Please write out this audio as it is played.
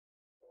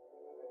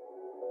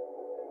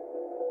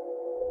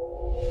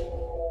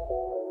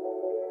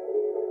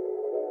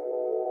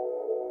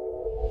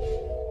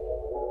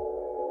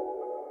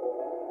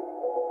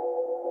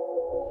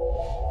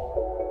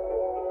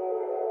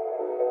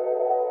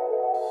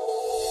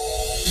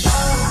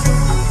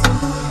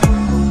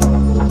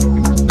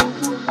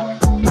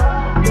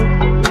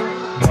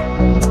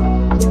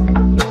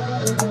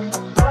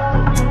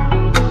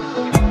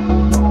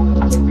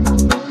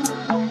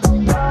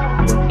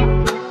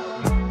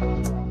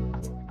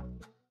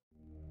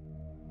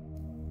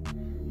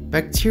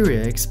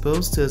Bacteria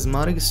exposed to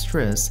osmotic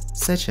stress,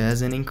 such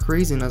as an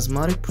increase in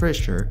osmotic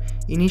pressure,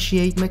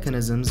 initiate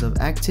mechanisms of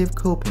active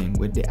coping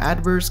with the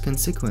adverse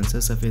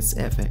consequences of its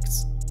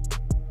effects.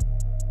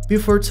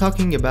 Before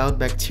talking about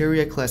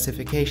bacteria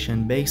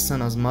classification based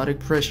on osmotic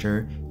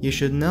pressure, you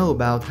should know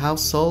about how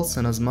salts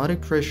and osmotic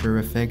pressure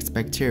affects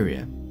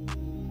bacteria.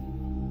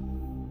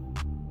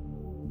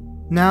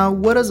 Now,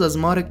 what is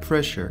osmotic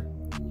pressure?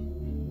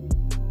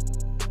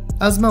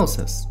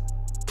 Osmosis.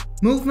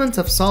 Movement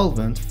of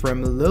solvent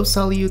from a low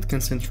solute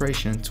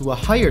concentration to a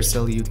higher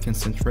solute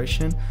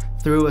concentration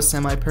through a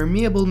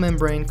semi-permeable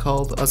membrane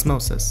called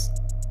osmosis.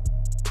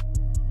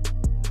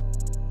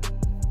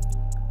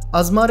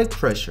 Osmotic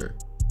pressure.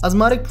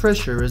 Osmotic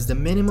pressure is the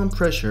minimum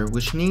pressure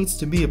which needs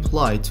to be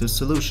applied to a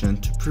solution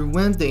to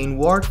prevent the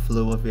inward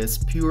flow of its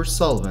pure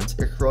solvent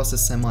across a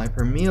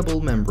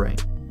semi-permeable membrane.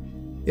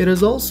 It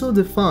is also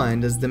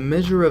defined as the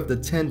measure of the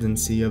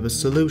tendency of a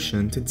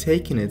solution to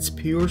take in its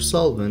pure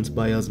solvent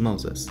by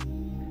osmosis.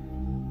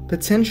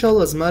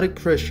 Potential osmotic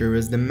pressure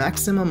is the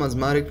maximum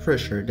osmotic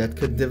pressure that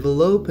could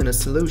develop in a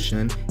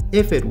solution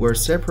if it were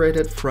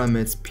separated from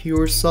its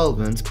pure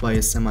solvent by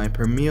a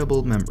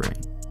semi-permeable membrane.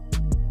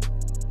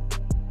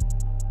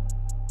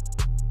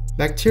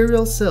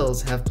 Bacterial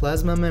cells have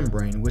plasma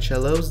membrane which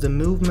allows the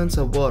movement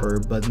of water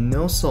but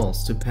no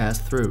salts to pass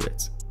through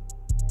it.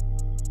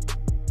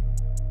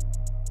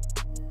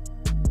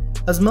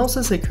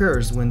 Osmosis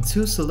occurs when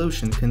two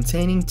solutions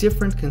containing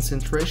different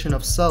concentration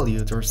of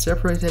solute are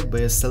separated by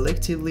a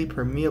selectively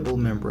permeable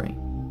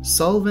membrane.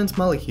 Solvent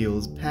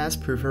molecules pass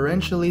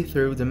preferentially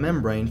through the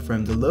membrane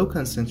from the low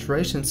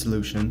concentration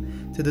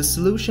solution to the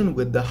solution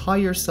with the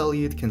higher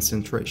solute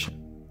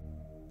concentration.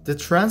 The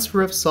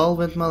transfer of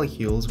solvent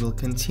molecules will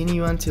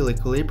continue until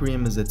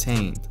equilibrium is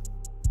attained.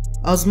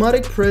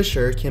 Osmotic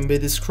pressure can be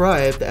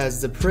described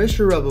as the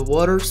pressure of a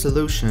water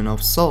solution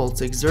of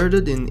salt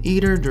exerted in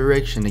either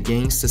direction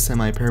against a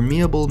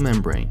semi-permeable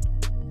membrane.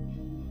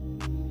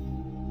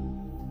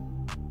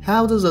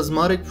 How does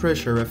osmotic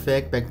pressure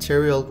affect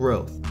bacterial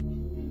growth?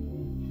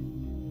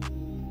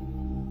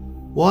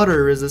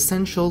 Water is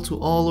essential to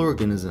all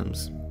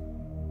organisms.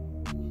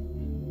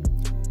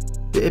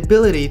 The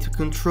ability to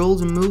control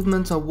the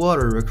movement of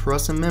water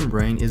across a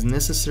membrane is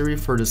necessary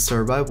for the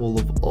survival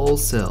of all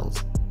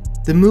cells.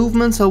 The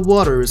movement of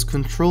water is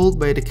controlled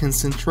by the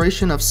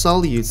concentration of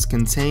solutes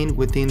contained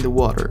within the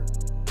water.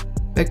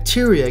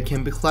 Bacteria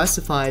can be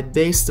classified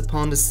based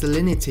upon the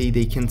salinity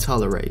they can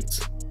tolerate.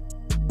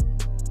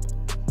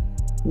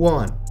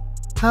 1.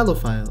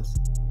 Halophiles.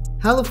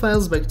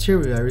 Halophiles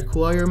bacteria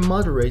require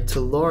moderate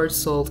to large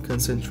salt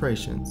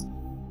concentrations.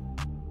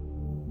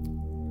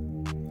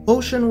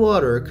 Ocean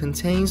water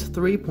contains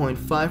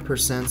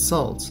 3.5%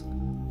 salt.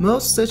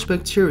 Most such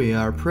bacteria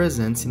are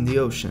present in the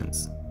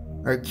oceans.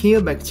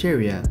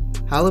 Archaeobacteria,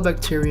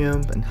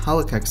 Halobacterium, and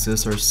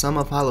Halocaxus are some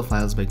of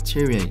Halophiles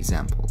bacteria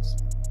examples.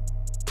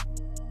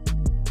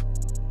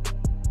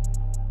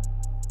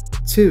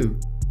 2.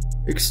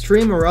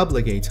 Extreme or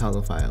obligate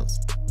halophiles.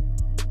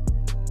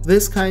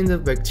 This kind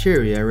of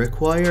bacteria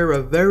require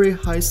a very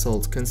high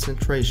salt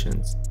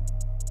concentrations.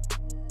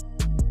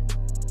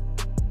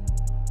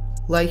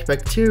 Like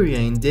bacteria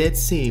in Dead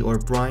Sea or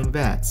brine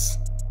vats.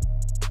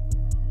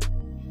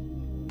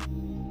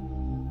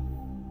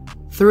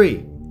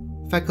 3.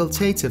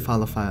 Facultative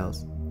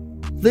Halophiles.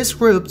 This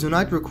group do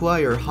not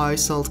require high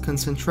salt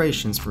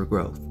concentrations for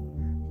growth,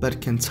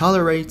 but can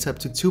tolerate up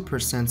to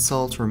 2%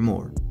 salt or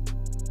more.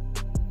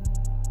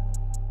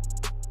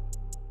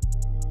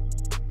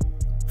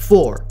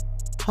 4.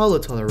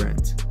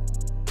 Halotolerant.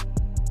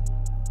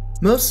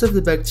 Most of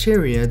the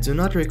bacteria do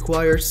not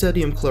require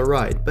sodium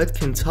chloride but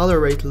can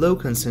tolerate low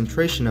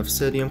concentration of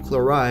sodium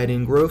chloride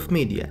in growth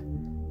media.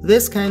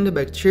 This kind of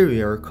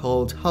bacteria are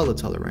called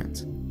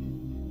halotolerant.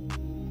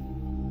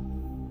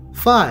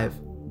 5.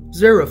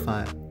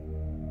 Xerophile.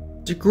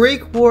 The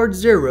Greek word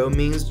xero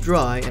means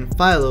dry and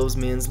philos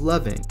means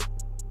loving.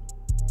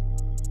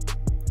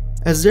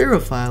 A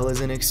xerophile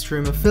is an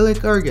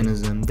extremophilic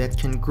organism that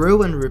can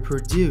grow and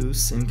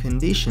reproduce in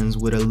conditions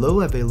with a low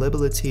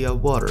availability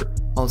of water,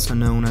 also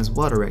known as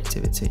water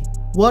activity.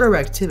 Water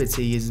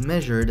activity is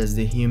measured as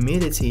the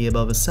humidity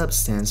above a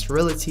substance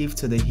relative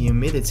to the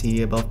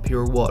humidity above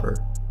pure water.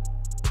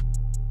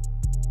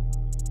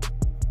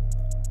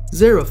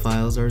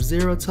 Xerophiles are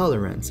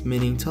xerotolerant,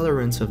 meaning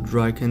tolerant of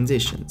dry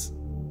conditions.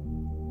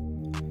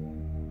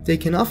 They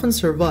can often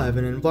survive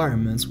in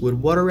environments with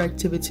water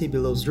activity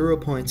below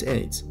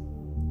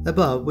 0.8,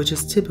 above which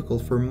is typical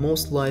for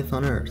most life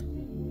on Earth.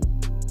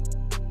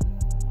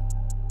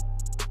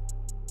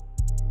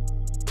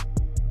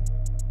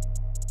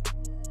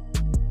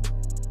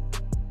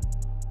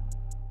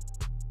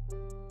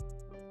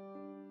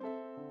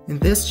 In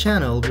this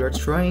channel, we are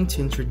trying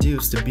to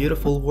introduce the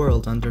beautiful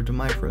world under the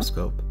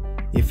microscope.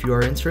 If you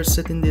are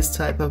interested in this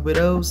type of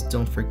videos,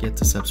 don't forget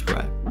to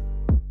subscribe.